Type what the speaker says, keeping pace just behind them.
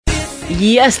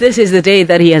Yes, this is the day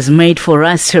that he has made for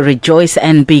us to rejoice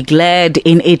and be glad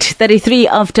in it. 33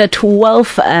 after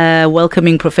 12,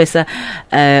 welcoming Professor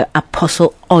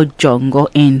Apostle Ojongo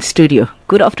in studio.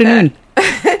 Good afternoon.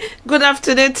 Good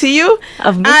afternoon to you.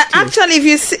 I've missed you. Actually, if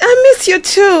you see, I miss you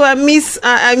too. I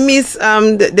miss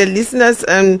the listeners,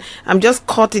 and I'm just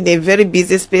caught in a very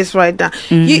busy space right now.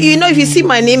 You know, if you see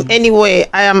my name anywhere,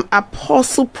 I am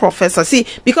Apostle Professor. See,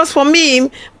 because for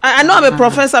me, I know I'm a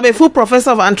professor. I'm a full professor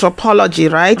of anthropology,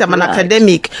 right? I'm an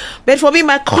academic, but for me,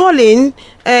 my calling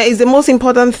is the most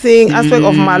important aspect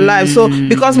of my life. So,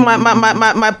 because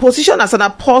my position as an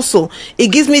apostle, it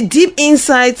gives me deep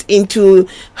insights into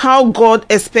how God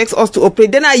expects us to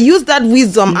operate. Then I use that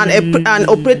wisdom and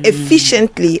operate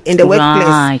efficiently in the workplace.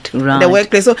 Right. In the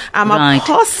workplace. So I'm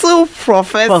Apostle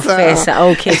Professor.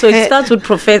 Okay, so it starts with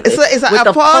Professor. So it's an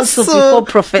Apostle before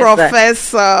Professor.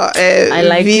 Professor. I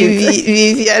like it.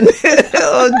 Vivian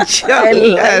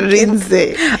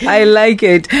I like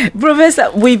it,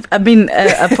 Professor.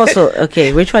 Apostle.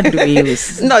 Okay, which one do we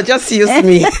use? No, just use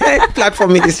me.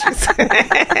 Platform Ministries.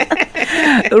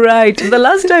 Right. The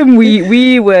last time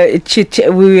we were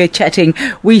chatting,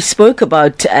 we spoke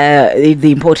about the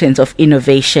importance of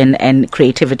innovation and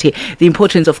creativity, the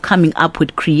importance of coming up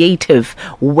with creative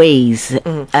ways,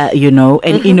 and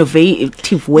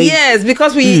innovative ways. Yes,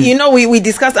 because we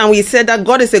discussed and we said that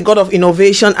God is a God of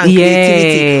innovation and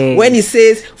creativity. When He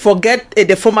says, "Forget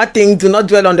the former thing, do not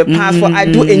dwell on the past, for I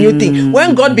do a new thing."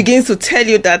 When God begins to tell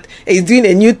you that He's doing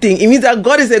a new thing, it means that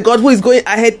God is a God who is going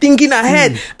ahead, thinking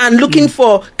ahead, and looking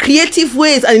for creative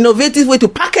ways and innovative ways to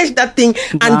package that thing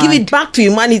and give it back to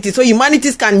humanity, so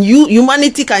humanity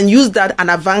can use that and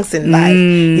advance in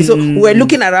life. So we're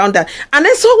looking around that, and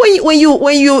then so when you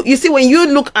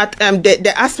look at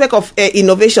the aspect of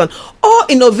innovation, all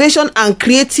innovation and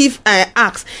creative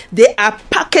acts, they are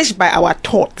packaged by our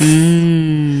thoughts.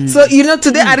 So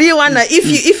today I really wanna,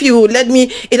 if you let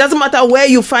me, it doesn't matter where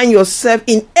you find yourself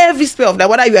in every sphere of life,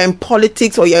 whether you're in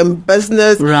politics or you're in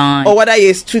business, or whether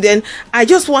you're a student, I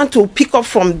just want to pick up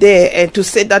from there and to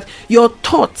say that your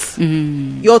thoughts,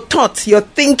 your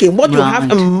thinking, what you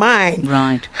have in mind,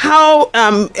 how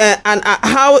and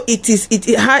how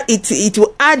it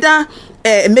will either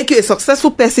make you a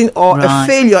successful person or a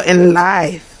failure in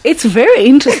life. It's very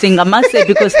interesting, I must say,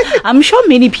 because I'm sure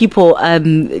many people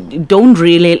don't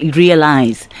really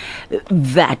realize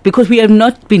that, because we have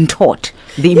not been taught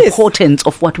the importance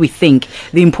of what we think,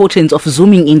 the importance of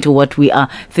zooming into what we are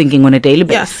thinking on a daily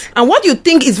basis. And what you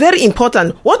think is very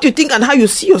important. What you think and how you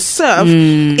see yourself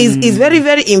is very,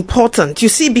 very important. You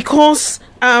see, because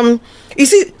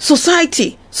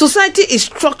Society is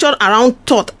structured around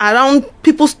thought, around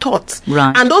people's thoughts.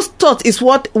 And those thoughts is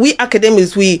what we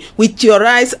academics, we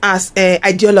theorize as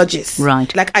ideologies.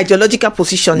 Like ideological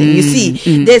positioning. You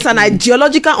see, there's an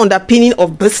ideological underpinning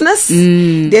of business.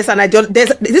 These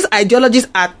ideologies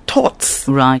are thoughts.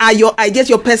 Are your ideas,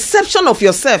 your perception of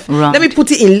yourself. Let me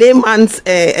put it in layman's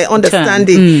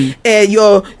understanding.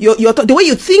 The way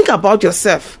you think about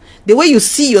yourself, the way you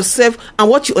see yourself and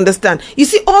what you understand. You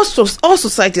see, all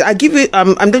society, I give you,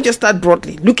 I'm going to just start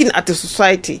broadly, looking at the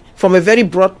society from a very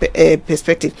broad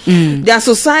perspective. There are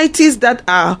societies that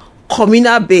are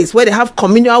communal based, where they have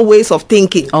communal ways of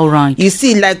thinking. You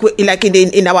see, like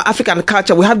in our African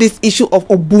culture, we have this issue of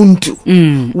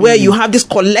Ubuntu, where you have this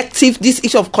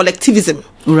issue of collectivism,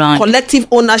 collective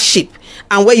ownership.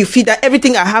 And where you feel that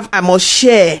everything I have, I must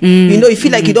share. You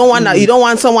feel like you don't want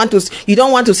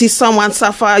to see someone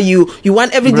suffer. You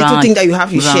want every little thing that you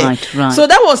have, you share. So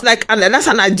that was that's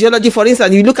an ideology. For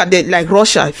instance, you look at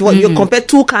Russia. If you compare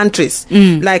two countries,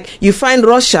 like you find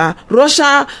Russia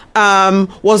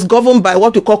was governed by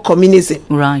what we call communism,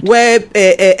 where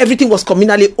everything was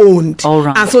communally owned,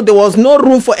 and so there was no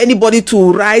room for anybody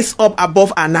to rise up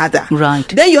above another.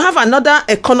 Then you have another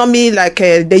economy like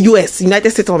the U.S.,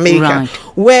 United States of America,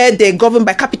 where they're governed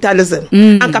by capitalism,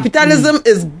 and capitalism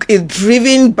is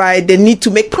driven by the need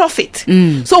to make profit.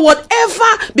 So whatever,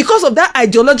 because of that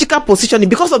ideological positioning,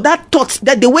 because of that thought,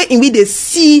 that the way in which they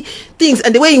see things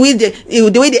and the way in which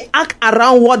they act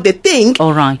around what they think,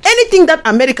 anything that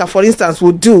America, for instance,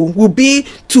 would do would be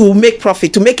to make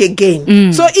profit, to make a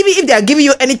gain. So even if they are giving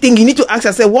you anything, you need to ask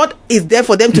yourself, what is there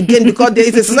for them to gain? Because there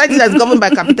is a society that's governed by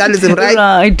capitalism,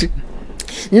 right?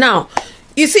 Now,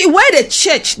 you see, where the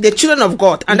church, the children of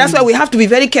God, and that's why we have to be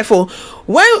very careful,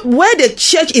 where the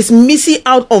church is missing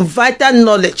out on vital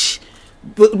knowledge,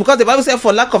 because the Bible says,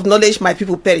 for lack of knowledge, my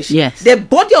people perish. Yes. The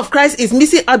body of Christ is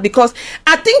missing out because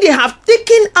I think they have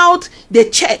taken out the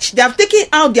church. They have taken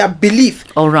out their belief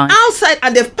outside,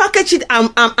 and they've packaged it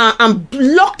and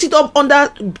locked it up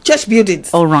under church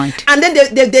buildings. All right. And then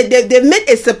they made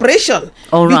a separation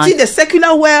between the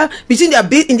secular world, between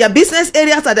in their business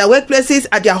areas, at their workplaces,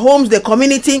 at their homes, their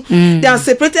community. They have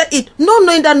separated it.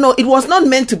 Knowing that it was not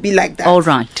meant to be like that. All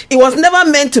right. It was never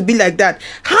meant to be like that.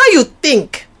 How you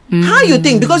think?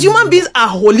 Because human beings are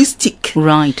holistic,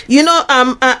 right? You know,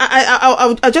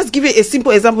 I'll just give you a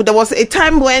simple example. There was a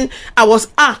time when I was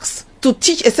asked to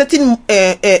teach a certain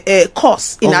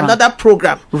course in another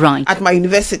program, right, at my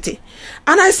university,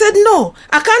 and I said no,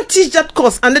 I can't teach that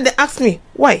course. And then they asked me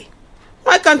why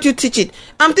can't you teach it?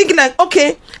 I'm thinking like,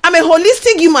 okay, I'm a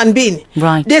holistic human being,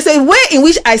 right? There's a way in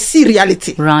which I see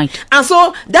reality, right? And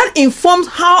so that informs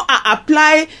how I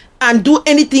apply and do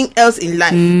anything else in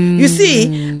life. You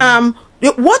see,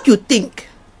 what you think,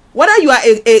 whether you are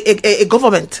a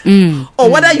government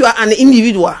or whether you are an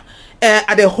individual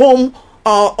at a home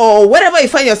or wherever you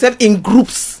find yourself in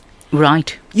groups,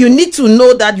 right? You need to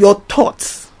know that your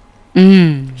thoughts,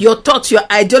 your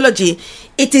ideology,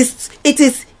 it is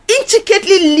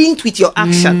intricately linked with your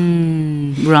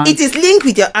action. Right. It is linked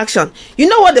with your action. You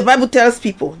know what the Bible tells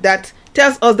people?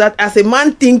 Tells us that as a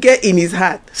man thinketh in his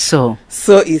heart, so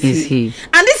is he.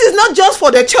 And this is not just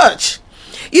for the church.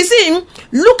 You see,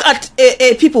 look at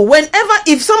people.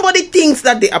 If somebody thinks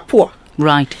that they are poor,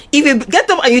 right? If you get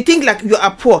up and you think like you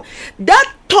are poor,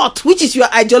 that thought, which is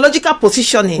your ideological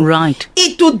positioning, right,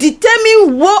 it will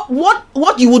determine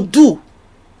what you would do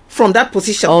from that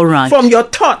position, all right, from your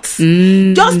thoughts.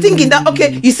 Just thinking that,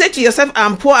 okay, you say to yourself,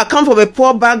 I'm poor, I come from a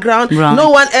poor background, right, no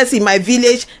one else in my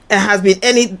village has been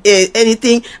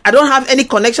anything, I don't have any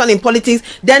connection in politics.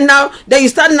 Then you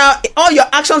start all your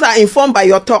actions are informed by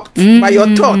your thoughts,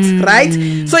 right?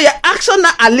 So your actions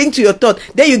now are linked to your thought.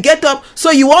 Then you get up,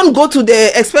 so you won't go to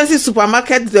the expensive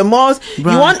supermarkets, the malls,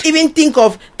 right, you won't even think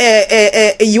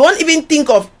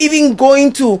of even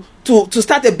going to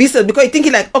start a business, because you're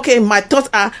thinking like, okay, my thoughts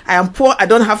are, I am poor, I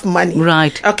don't have money.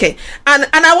 Right. Okay. And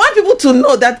I want people to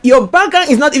know that your background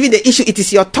is not even the issue, it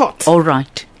is your thought. All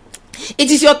right.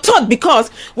 It is your thought, because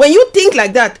when you think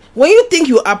like that, when you think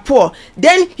you are poor,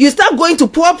 then you start going to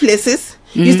poor places,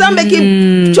 you start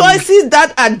making choices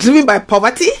that are driven by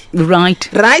poverty.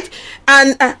 Right. Right.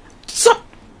 And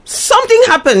something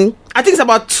happened. I think it's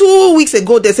about 2 weeks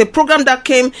ago. There's a program that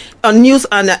came on news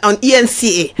on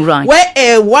ENCA, right,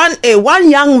 where one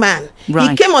young man,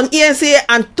 right, he came on ENCA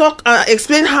and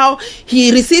explained how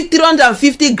he received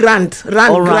 350 grant,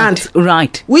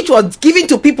 right, which was given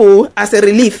to people as a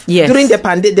relief, yes, during the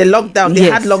lockdown. They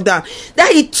had lockdown.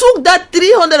 That he took that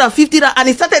 350 and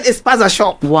he started a spaza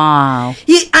shop. Wow.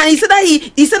 He said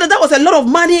that was a lot of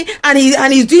money, and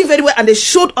he's doing very well. And they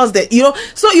showed us that,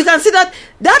 so you can see that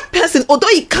person, although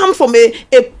he comes from a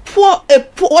poor,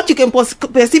 what you can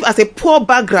perceive as a poor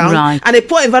background, right, and a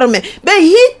poor environment, but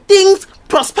he thinks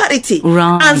prosperity,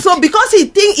 right, and so because he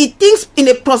thinks in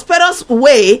a prosperous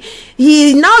way,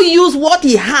 he now use what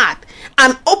he had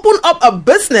and open up a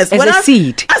business as a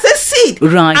seed,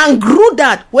 right, and grew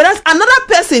that. Whereas another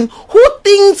person who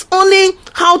thinks only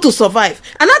how to survive,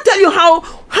 and I tell you how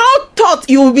thought,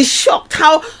 you will be shocked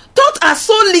how thoughts are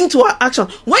so linked to our action.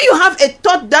 When you have a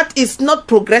thought that is not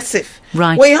progressive,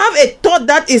 right, when you have a thought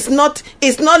that is not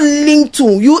linked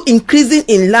to you increasing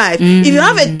in life, if you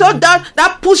have a thought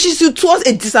that pushes you towards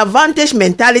a disadvantaged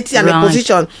mentality and right, a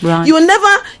position, right, you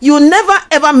will never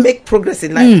ever make progress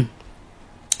in life.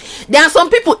 There are some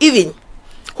people even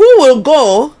who will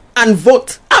go and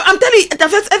vote. I'm telling you, it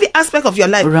affects every aspect of your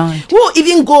life. Right. Who will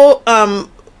even go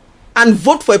and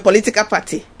vote for a political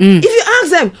party. If you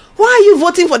ask them, why are you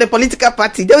voting for the political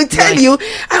party, they will tell you,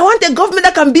 I want a government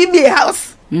that can build me a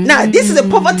house. Now, this is a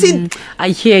poverty. I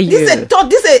hear you. This is a thought.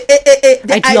 This is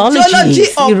the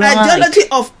ideology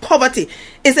of poverty.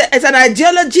 It's an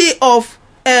ideology of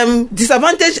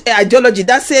disadvantaged ideology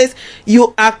that says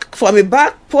you are from a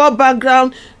poor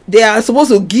background. They are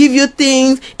supposed to give you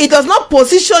things. It does not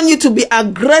position you to be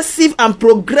aggressive and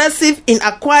progressive in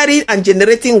acquiring and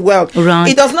generating wealth. Right.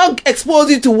 It does not expose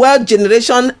you to wealth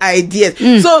generation ideas.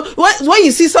 So when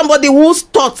you see somebody whose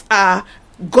thoughts are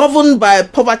governed by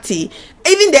poverty,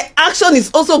 even the action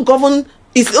is also governed,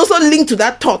 is also linked to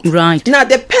that thought. Right. Now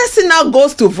the person now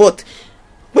goes to vote.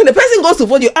 When the person goes to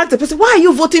vote, you ask the person, why are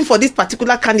you voting for this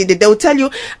particular candidate? They will tell you,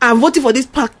 I'm voting for this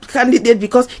candidate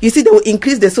because, you see, they will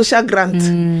increase the social grant.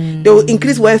 They will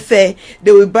increase welfare.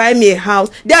 They will buy me a house.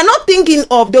 They will not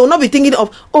be thinking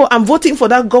of, oh, I'm voting for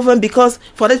that government because,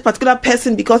 for this particular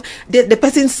person, because the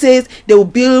person says they will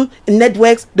build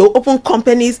networks, they will open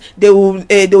companies, they will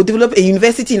develop a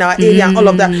university in our area and all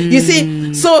of that. You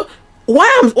see, so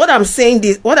what I'm saying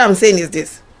is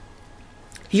this.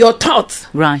 Your thoughts,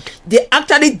 right? They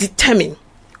actually determine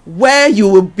where you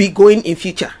will be going in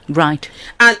future, right?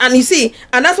 And you see,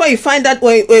 and that's why you find that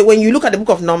when you look at the book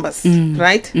of Numbers,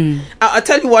 right? I'll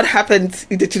tell you what happened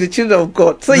to the children of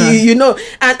God. So right. you know,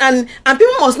 and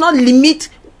people must not limit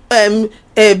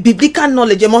biblical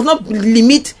knowledge. They must not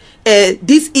limit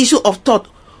this issue of thought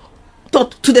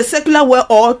to the secular world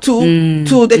or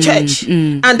to the church,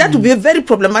 and that will be very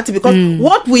problematic because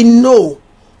what we know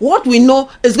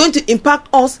is going to impact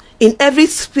us in every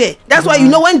sphere. That's why, you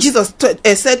know, when Jesus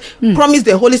said, promise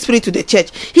the Holy Spirit to the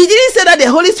church, he didn't say that the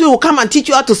Holy Spirit will come and teach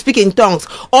you how to speak in tongues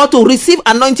or to receive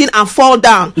anointing and fall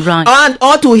down, right,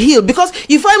 or to heal. Because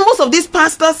you find most of these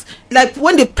pastors, like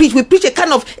when they preach, we preach a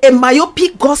kind of a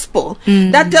myopic gospel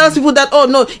that tells people that, oh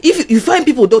no, if you find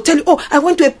people, they'll tell you, oh, I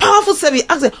went to a powerful service.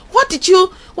 Ask them,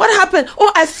 what happened?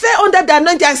 Oh, I fell under the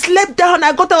anointing. I slept down.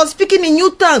 I was speaking in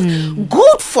new tongues.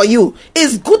 Good for you.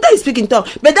 It's good that you speak in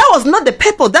tongues. But that was not the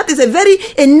purpose. That is a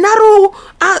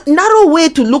narrow way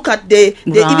to look at even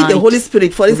the Holy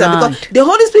Spirit, for instance. Right. Because the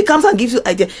Holy Spirit comes and gives you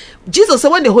idea. Jesus said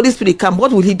when the Holy Spirit comes,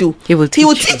 what will he do? He will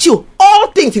teach you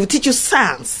all things. He will teach you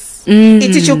science. He'll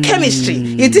teach you chemistry.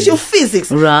 He'll teach you physics.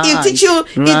 Right. He'll teach you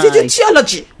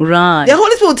theology. Right. The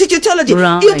Holy Spirit will teach you theology.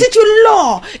 Right. He'll teach you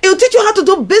law. He'll teach you how to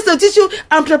do business. He'll teach you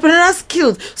entrepreneurial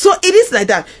skills. So it is like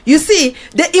that. You see,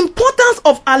 the importance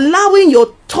of allowing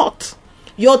your thought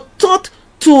to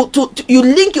you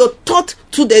link your thought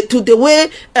to the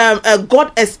way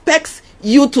God expects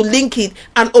you to link it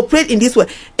and operate in this way.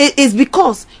 It is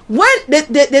because when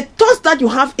the thoughts that you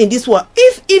have in this world,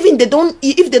 if they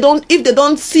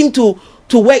don't seem to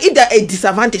work, if they're a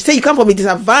disadvantage, say you come from a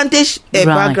disadvantaged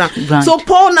background. Right. So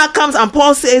Paul now comes and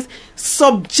Paul says,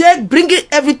 bringing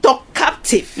every thought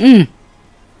captive.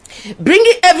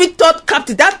 Bringing every thought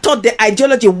captive, that thought, the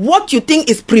ideology, what you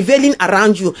think is prevailing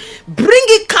around you, bring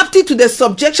it captive to the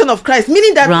subjection of Christ,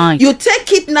 meaning that you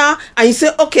take it now and you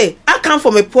say, okay, I come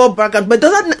from a poor background, but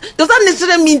does that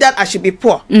necessarily mean that I should be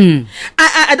poor?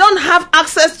 I don't have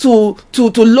access to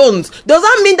loans. Does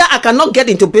that mean that I cannot get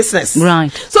into business?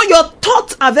 Right. So your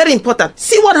thoughts are very important.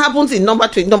 See what happens in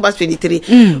Numbers 23,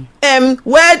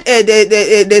 where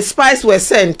the spies were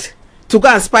sent to go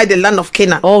and spy the land of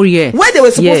Canaan. Oh, yes. Where they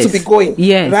were supposed to be going.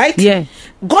 Yes. Right? Yes.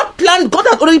 God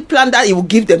had already planned that he would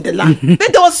give them the land.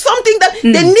 But there was something that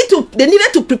they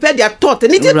needed to prepare their thought. They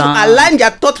needed to align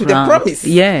their thought with the promise.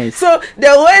 Yes. So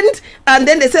they went and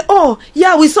then they said, oh,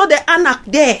 yeah, we saw the Anak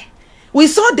there. We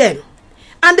saw them.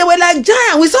 And they were like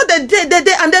giants. We saw and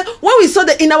then when we saw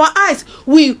in our eyes,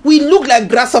 we look like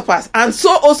grasshoppers. And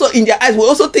so also in their eyes, we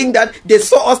also think that they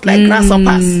saw us like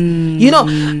grasshoppers. You know,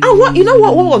 and what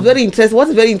was very interesting?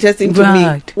 What's very interesting to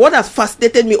me? What has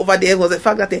fascinated me over there was the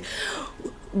fact that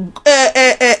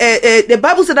the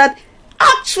Bible said that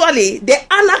actually the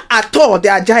Anak are tall, they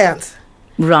are giants.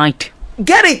 Right.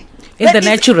 Get it? In the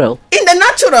natural,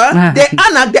 the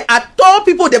Anak, they are tall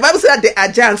people. The Bible says that they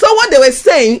are giants. So what they were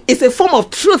saying is a form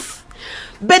of truth.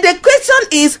 But the question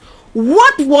is,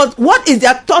 what is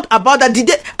their thought about that?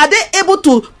 Are they able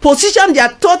to position their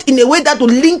thought in a way that will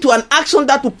link to an action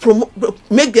that will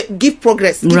give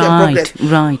progress?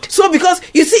 Right. So because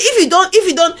you see,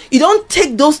 if you don't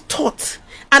take those thoughts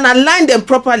and align them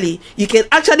properly, you can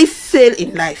actually fail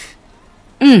in life.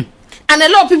 And a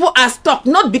lot of people are stuck,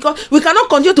 not because we cannot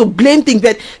continue to blame things,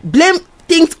 but blame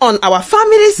things on our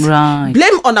families,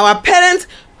 blame on our parents.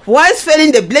 Wives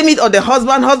failing, they blame it on the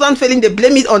husband. Husband failing, they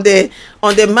blame it on the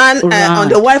man, on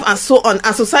the wife, and so on.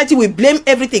 And society will blame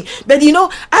everything. But you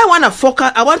know, I want to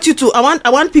focus. I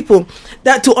want people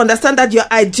that to understand that your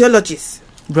ideologies,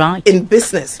 in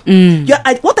business,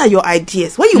 what are your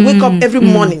ideas? When you wake up every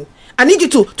morning, I need you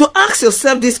to ask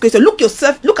yourself this question. Look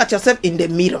at yourself in the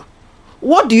mirror.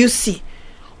 What do you see?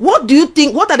 What do you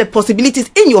think? What are the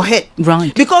possibilities in your head?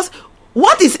 Right. Because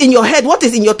what is in your head, what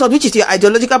is in your thought, which is your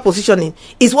ideological positioning,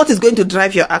 is what is going to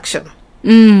drive your action.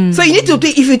 So you need to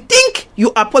think, if you think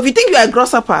you are poor, if you think you are a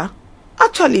grasshopper,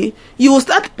 actually, you will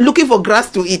start looking for grass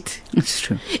to eat. That's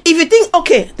true. If you think,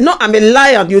 okay, no, I'm a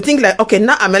lion, you think like, okay,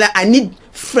 now I'm a lion, I need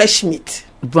fresh meat.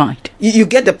 Right. You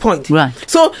get the point. Right.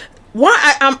 So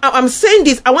why I'm saying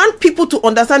this, I want people to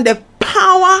understand the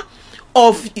power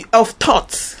of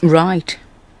thoughts. Right.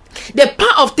 The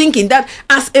power of thinking, that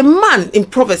as a man, in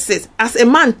Proverbs says, as a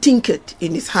man thinketh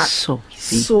in his heart, so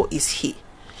is he.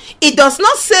 It does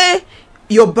not say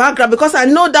your background, because I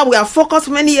know that we are focused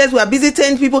many years, we are busy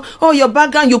telling people, oh, your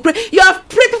background, you pray. You have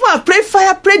prayed, people have prayed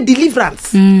fire, prayed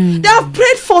deliverance. They have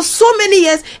prayed for so many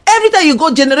years. Every time you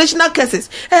go, generational curses.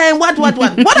 And what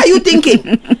are you thinking?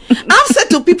 I've said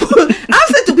to people,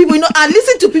 you know, I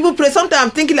listen to people pray. Sometimes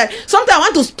I'm thinking like, sometimes I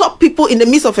want to stop people in the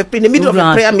midst of a middle of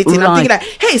a prayer meeting. I'm thinking like,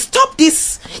 hey, stop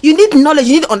this. You need knowledge,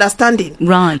 you need understanding.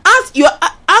 Ask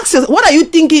yourself, what are you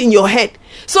thinking in your head?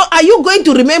 So are you going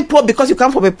to remain poor because you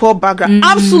come from a poor background?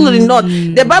 Absolutely not.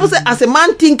 The Bible says, as a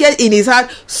man thinketh in his heart,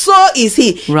 so is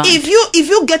he. If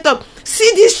you get up,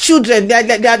 see these children,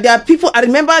 there are people. I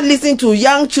remember listening to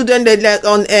young children that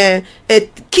on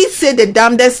kids say the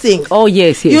damnedest thing. Oh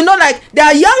yes. You know, like there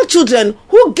are young children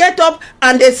who get up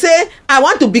and they say, I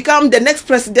want to become the next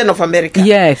president of America.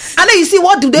 Yes. And then you see,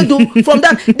 what do they do from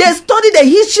that? They study the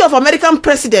history of American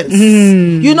presidents.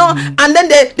 You know, and then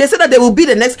they say that they will be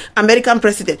the next American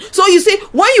president. So you see,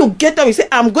 when you get up, you say,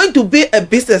 I'm going to be a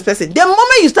business person. The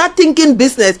moment you start thinking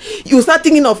business, you start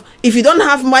thinking of, if you don't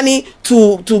have money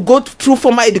to go through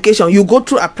formal education, you go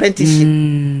through apprenticeship.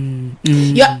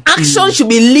 Your action should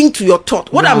be linked to your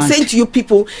thought. What I'm saying to you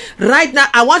people right now,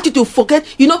 I want you to forget,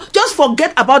 you know, just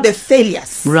forget about the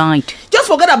failures. Just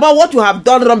forget about what you have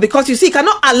done wrong, because you see, you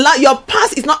cannot allow, your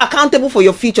past is not accountable for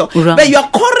your future. But your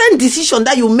current decision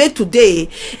that you make today,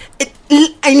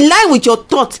 in line with your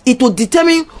thoughts, it will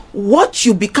determine what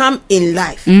you become in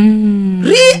life.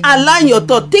 Realign your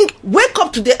thought. Think, wake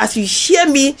up today as you share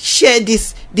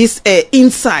this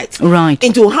insight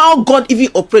into how God even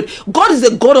operates. God is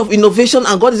a God of innovation,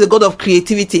 and God is a God of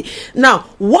creativity. Now,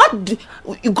 God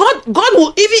will,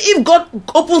 even if God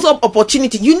opens up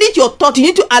opportunity, you need your thought. You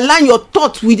need to align your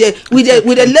thoughts with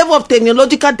a level of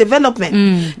technological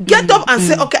development. Get up and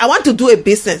say, okay, I want to do a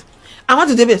business.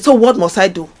 So what must I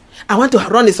do? I want to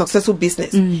run a successful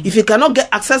business. If you cannot get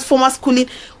access formal schooling,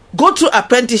 go through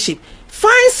apprenticeship.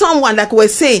 Find someone, like we're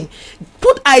saying,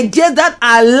 put ideas that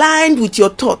are aligned with your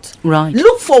thought.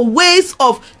 Look for ways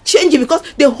of changing, because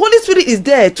the Holy Spirit is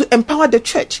there to empower the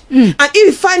church. And if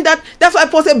you find that, that's why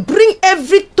Paul said, bring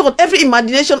every thought, every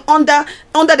imagination under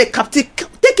the captive.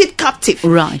 Take it captive.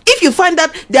 If you find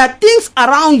that there are things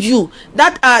around you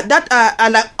that are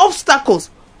like obstacles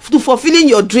to fulfilling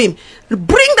your dream,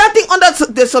 bring that thing under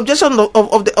the subjection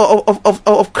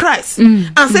of Christ,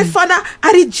 and say, Father,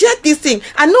 I reject this thing.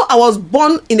 I know I was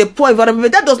born in a poor environment,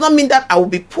 but that does not mean that I will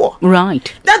be poor.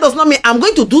 That does not mean I'm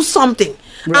going to do something.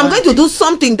 I'm going to do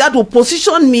something that will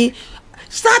position me.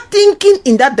 Start thinking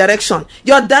in that direction.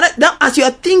 As you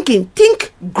are thinking,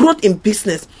 think growth in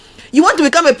business. You want to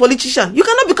become a politician. You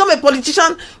cannot become a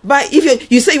politician by,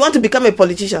 if you say you want to become a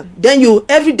politician, then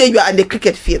every day you are in the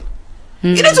cricket field.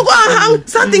 You need to go and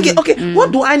start thinking, okay,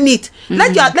 what do I need?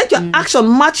 Let your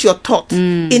action match your thought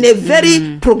in a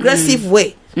very progressive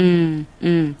way.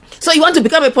 So you want to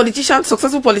become a politician,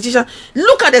 successful politician,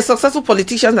 look at the successful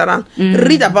politicians around,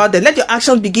 read about them, let your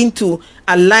actions begin to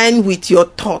align with your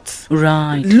thoughts.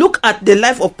 Look at the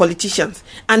life of politicians,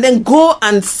 and then go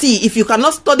and see. If you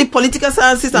cannot study political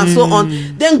sciences and so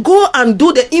on, then go and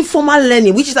do the informal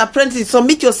learning, which is apprentice,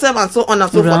 submit yourself and so on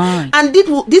and so forth. And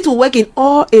this will work in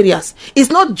all areas.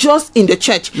 It's not just in the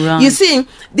church. You see,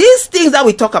 these things that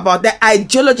we talk about, the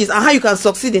ideologies and how you can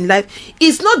succeed in life,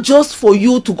 it's not just for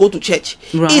you to go to church.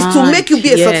 It's to make you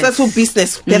be a successful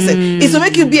business person. It's to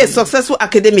make you be a successful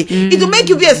academic. It will make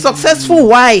you be a successful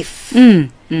wife.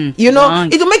 You know,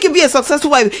 it will make you be a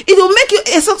successful wife. It will make you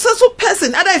a successful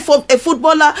person, either a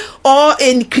footballer or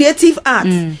in creative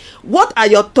arts. What are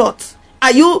your thoughts?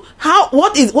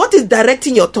 What is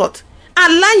directing your thought?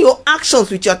 Align your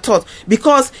actions with your thoughts,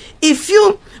 because if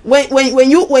you when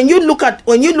you look at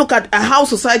how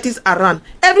societies are run,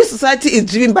 every society is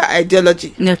driven by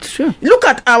ideology. That's true. Look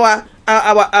at our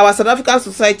South African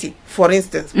society, for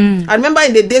instance. I remember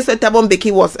in the days when Thabo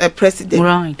Mbeki was a president.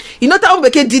 You know, Thabo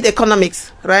Mbeki did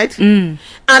economics, right? And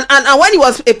when he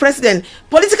was a president,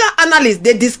 political analysts,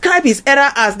 they describe his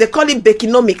era as, they call it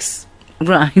Bekinomics.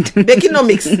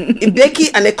 Bekinomics, Beki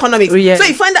and economics. So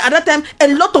you find that at that time, a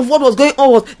lot of what was going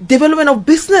on was development of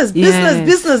business. And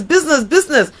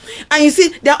you see,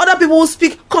 there are other people who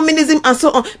speak communism and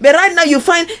so on. But right now, you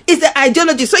find it's the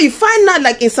ideology. So you find now,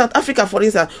 like in South Africa, for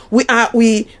instance, I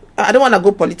don't want to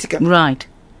go political.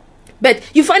 But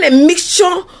you find a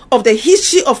mixture of the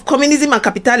history of communism and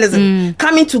capitalism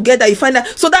coming together. You find that,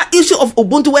 so that issue of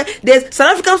Ubuntu, where the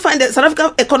South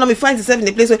African economy finds itself in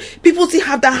a place where people still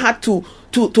have that heart to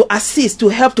assist, to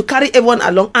help, to carry everyone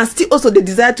along, and still also the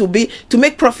desire to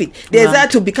make profit, the desire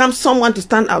to become someone to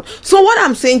stand out. So what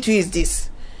I'm saying to you is this: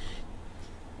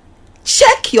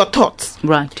 check your thoughts.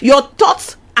 Right. Your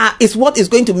thoughts is what is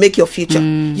going to make your future.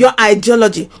 Your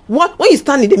ideology. When you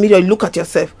stand in the mirror, you look at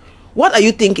yourself. What are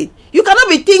you thinking? You cannot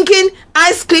be thinking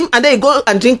ice cream and then you go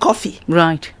and drink coffee.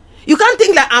 Right. You can't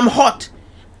think like I'm hot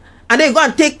and then you go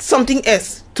and take something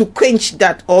else to quench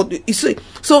that. Or you see.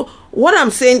 So what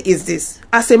I'm saying is this: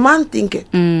 as a man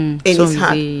thinketh in his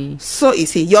heart, so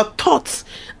is he. Your thoughts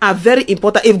are very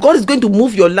important. If God is going to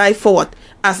move your life forward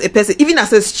as a person, even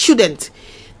as a student,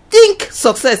 think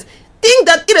success. Think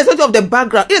that irrespective of the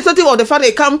background, irrespective of the fact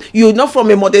that you're not from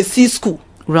a modern C school.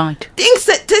 Right.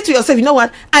 Say to yourself, you know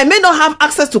what? I may not have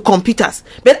access to computers,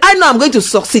 but I know I'm going to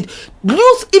succeed.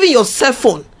 Use even your cell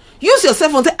phone. Use your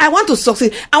cell phone. Say, I want to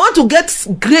succeed. I want to get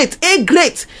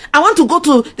great. I want to go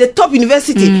to the top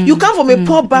university. You come from a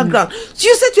poor background. So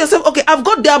you say to yourself, okay, I've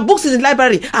got their books in the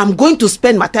library. I'm going to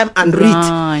spend my time and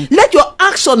read. Let your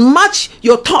action match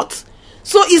your thoughts.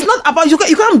 So it's not about, you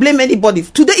can't blame anybody.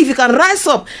 Today, if you can rise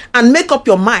up and make up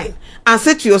your mind and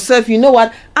say to yourself, you know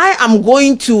what, I am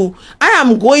going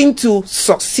to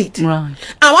succeed. Right.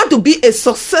 I want to be a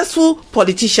successful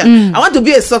politician. I want to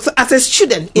be as a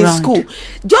student in school.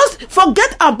 Just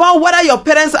forget about whether your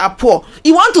parents are poor.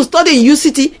 You want to study in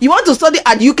UCT, you want to study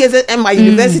at UKZM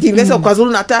University of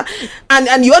KwaZulu-Natal,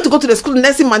 and you want to go to the school,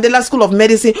 Nelson Mandela School of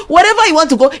Medicine. Wherever you want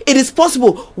to go, it is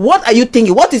possible. What are you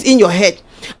thinking? What is in your head?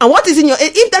 And what is in your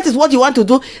head? If that is what you want to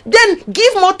do, then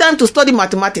give more time to study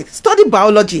mathematics, study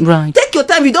biology. Right. Take your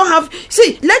time. You don't have,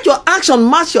 let your action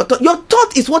match your thought. Your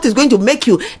thought is what is going to make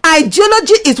you.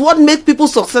 Ideology is what makes people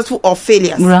successful or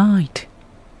failures. Right.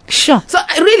 Sure. So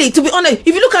really, to be honest,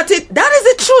 if you look at it, that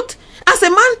is the truth. As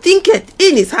a man thinketh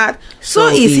in his heart, so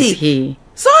is he.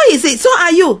 So is it. So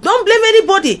are you. Don't blame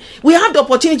anybody. We have the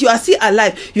opportunity. You are still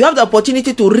alive. You have the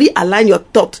opportunity to realign your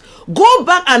thoughts. Go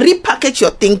back and repackage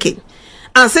your thinking.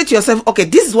 And say to yourself, okay,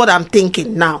 this is what I'm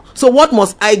thinking now. So what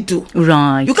must I do?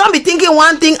 Right. You can't be thinking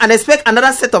one thing and expect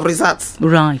another set of results.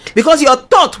 Right. Because your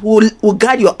thought will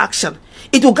guide your action.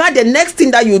 It will guide the next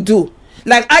thing that you do.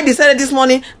 Like I decided this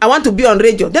morning, I want to be on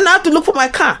radio. Then I have to look for my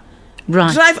car.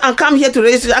 Right. Drive and come here to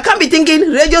radio station. I can't be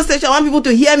thinking radio station, I want people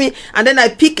to hear me. And then I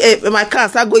pick my car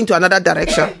and start going to another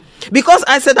direction. Because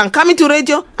I said I'm coming to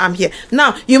radio, I'm here.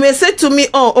 Now, you may say to me,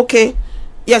 oh, okay.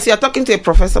 Yes, you're talking to a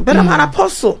professor, but I'm an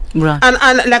apostle. Right.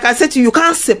 And like I said to you, you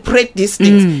can't separate these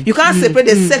things. You can't separate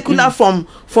the secular from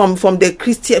the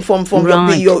Christian, from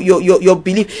your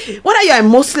belief. Whether you are a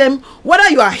Muslim, whether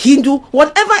you are Hindu,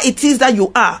 whatever it is that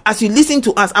you are, as you listen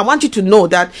to us, I want you to know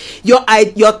that your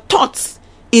thoughts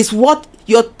is what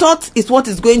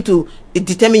is going to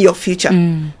determine your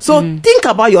future. So think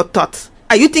about your thoughts.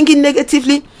 Are you thinking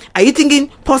negatively? Are you thinking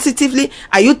positively?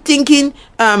 Are you thinking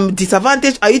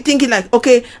disadvantage? Are you thinking like,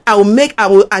 okay, I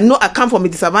know I come from a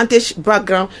disadvantaged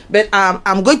background, but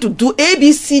I'm going to do A,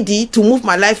 B, C, D to move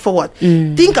my life forward.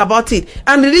 Think about it.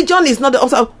 And religion is not the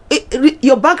obstacle.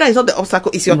 Your background is not the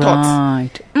obstacle, it's your thoughts.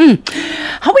 Right.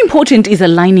 How important is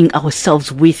aligning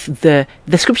ourselves with the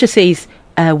scripture says,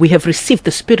 we have received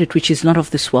the Spirit which is not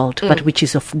of this world, but which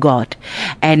is of God.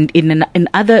 And in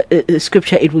other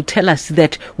scripture, it will tell us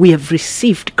that we have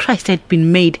received, Christ has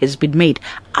been made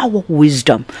our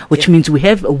wisdom, which means we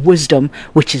have a wisdom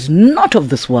which is not of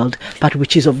this world, but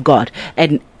which is of God.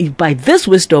 And by this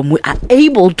wisdom, we are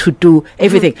able to do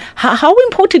everything. How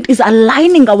important is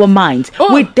aligning our minds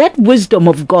with that wisdom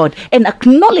of God and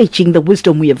acknowledging the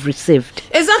wisdom we have received?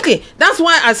 Exactly. That's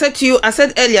why I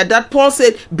said earlier that Paul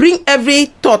said, bring every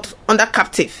thought under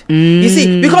captive. You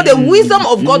see, because the wisdom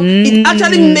of God, it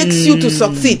actually makes you to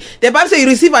succeed. The Bible says you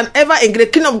receive the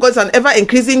kingdom of God is an ever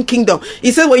increasing kingdom.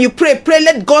 It says when you pray,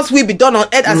 let God's will be done on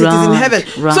earth as it is in heaven.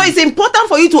 Right. So it's important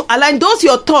for you to align those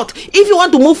your thoughts. If you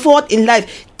want to move forward in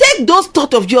life, take those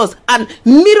thoughts of yours and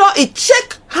mirror it,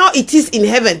 check how it is in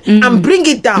heaven and bring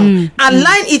it down.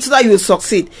 Align it so that you will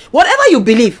succeed. Whatever you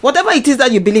believe, whatever it is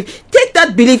that you believe, take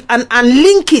that belief and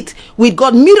link it with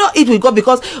God, mirror it with God,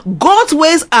 because God's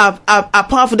ways are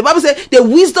powerful. The Bible says the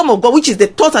wisdom of God, which is the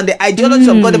thought and the ideology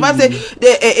of God. The Bible says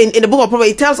in the book of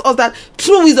Proverbs, it tells us that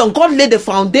through wisdom, God laid the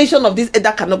foundation of this earth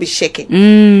that cannot be shaken.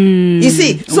 You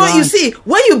see, so you see,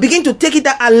 when you begin to take it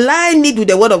and align it with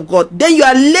the word of God, then you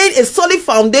are laying a solid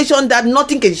foundation that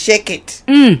nothing can shake it.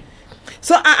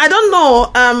 So I don't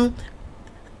know.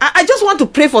 I just want to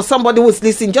pray for somebody who's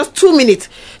listening. Just 2 minutes.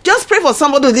 Just pray for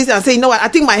somebody who's listening and say, you know what, I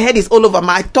think my head is all over.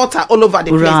 My thoughts are all over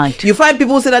the place. Right. You find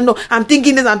people who say that, no, I'm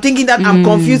thinking this, I'm thinking that, I'm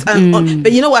confused.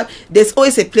 But you know what? There's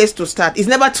always a place to start. It's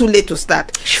never too late to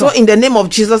start. Sure. So in the name of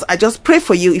Jesus, I just pray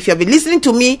for you. If you have been listening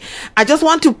to me, I just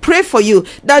want to pray for you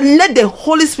that let the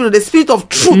Holy Spirit, the Spirit of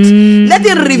truth, let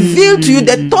it reveal to you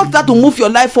the thoughts that will move your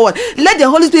life forward. Let the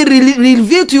Holy Spirit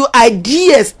reveal to you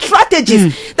ideas,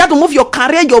 strategies that will move your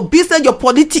career, your business, your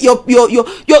politics, your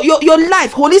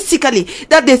life holistically.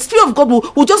 That the Spirit of God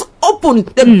will just open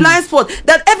the blind spot,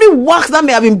 that every wax that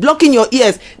may have been blocking your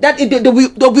ears, that they'll be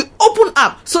opened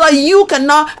up, so that you can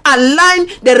now align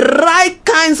the right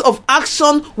kinds of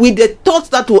action with the thoughts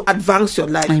that will advance your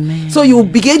life. Amen. So you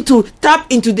begin to tap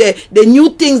into the new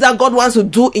things that God wants to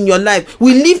do in your life.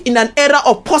 We live in an era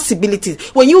of possibilities.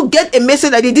 When you get a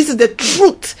message like this is the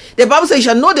truth. The Bible says you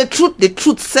shall know the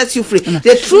truth sets you free.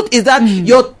 The truth is that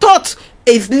your thought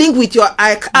is linked with your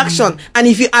action, and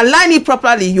if you align it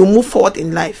properly, you move forward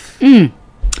in life.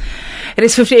 It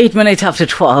is 58 minutes after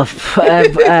 12.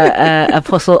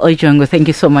 Apostle Ojongo, thank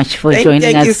you so much for joining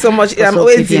us. Thank you so much. I'm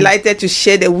always delighted to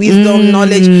share the wisdom,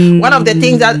 knowledge. One of the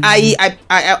things that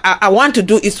I want to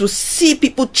do is to see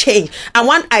people change. I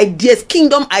want ideas,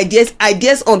 kingdom ideas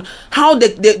on how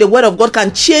the word of God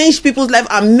can change people's life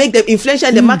and make them influential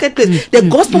in the marketplace. The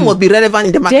gospel must be relevant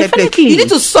in the marketplace. Definitely. You need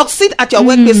to succeed at your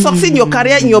workplace, succeed in your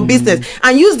career, in your business,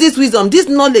 and use this wisdom, this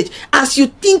knowledge. As you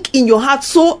think in your heart,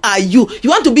 so are you. You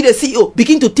want to be the CEO.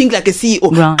 Begin to think like a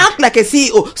CEO, act like a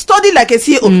CEO, study like a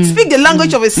CEO, speak the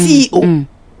language of a CEO.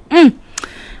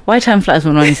 Why time flies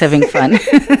when one is having fun.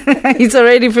 It's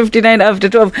already 59 after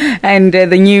 12, and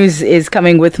the news is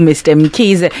coming with Mr.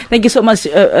 Mkhize. Thank you so much,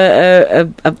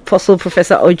 Apostle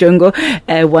Professor Ojongo.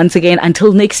 Once again,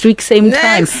 until next week, same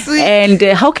time. And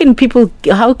how can people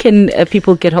get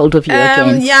hold of you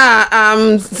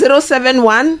again?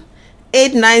 071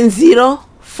 890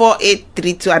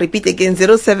 4832. I repeat again,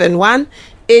 071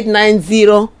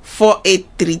 890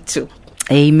 4832.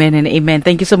 Amen and amen.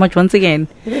 Thank you so much once again.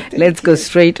 Let's go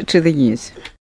straight to the news.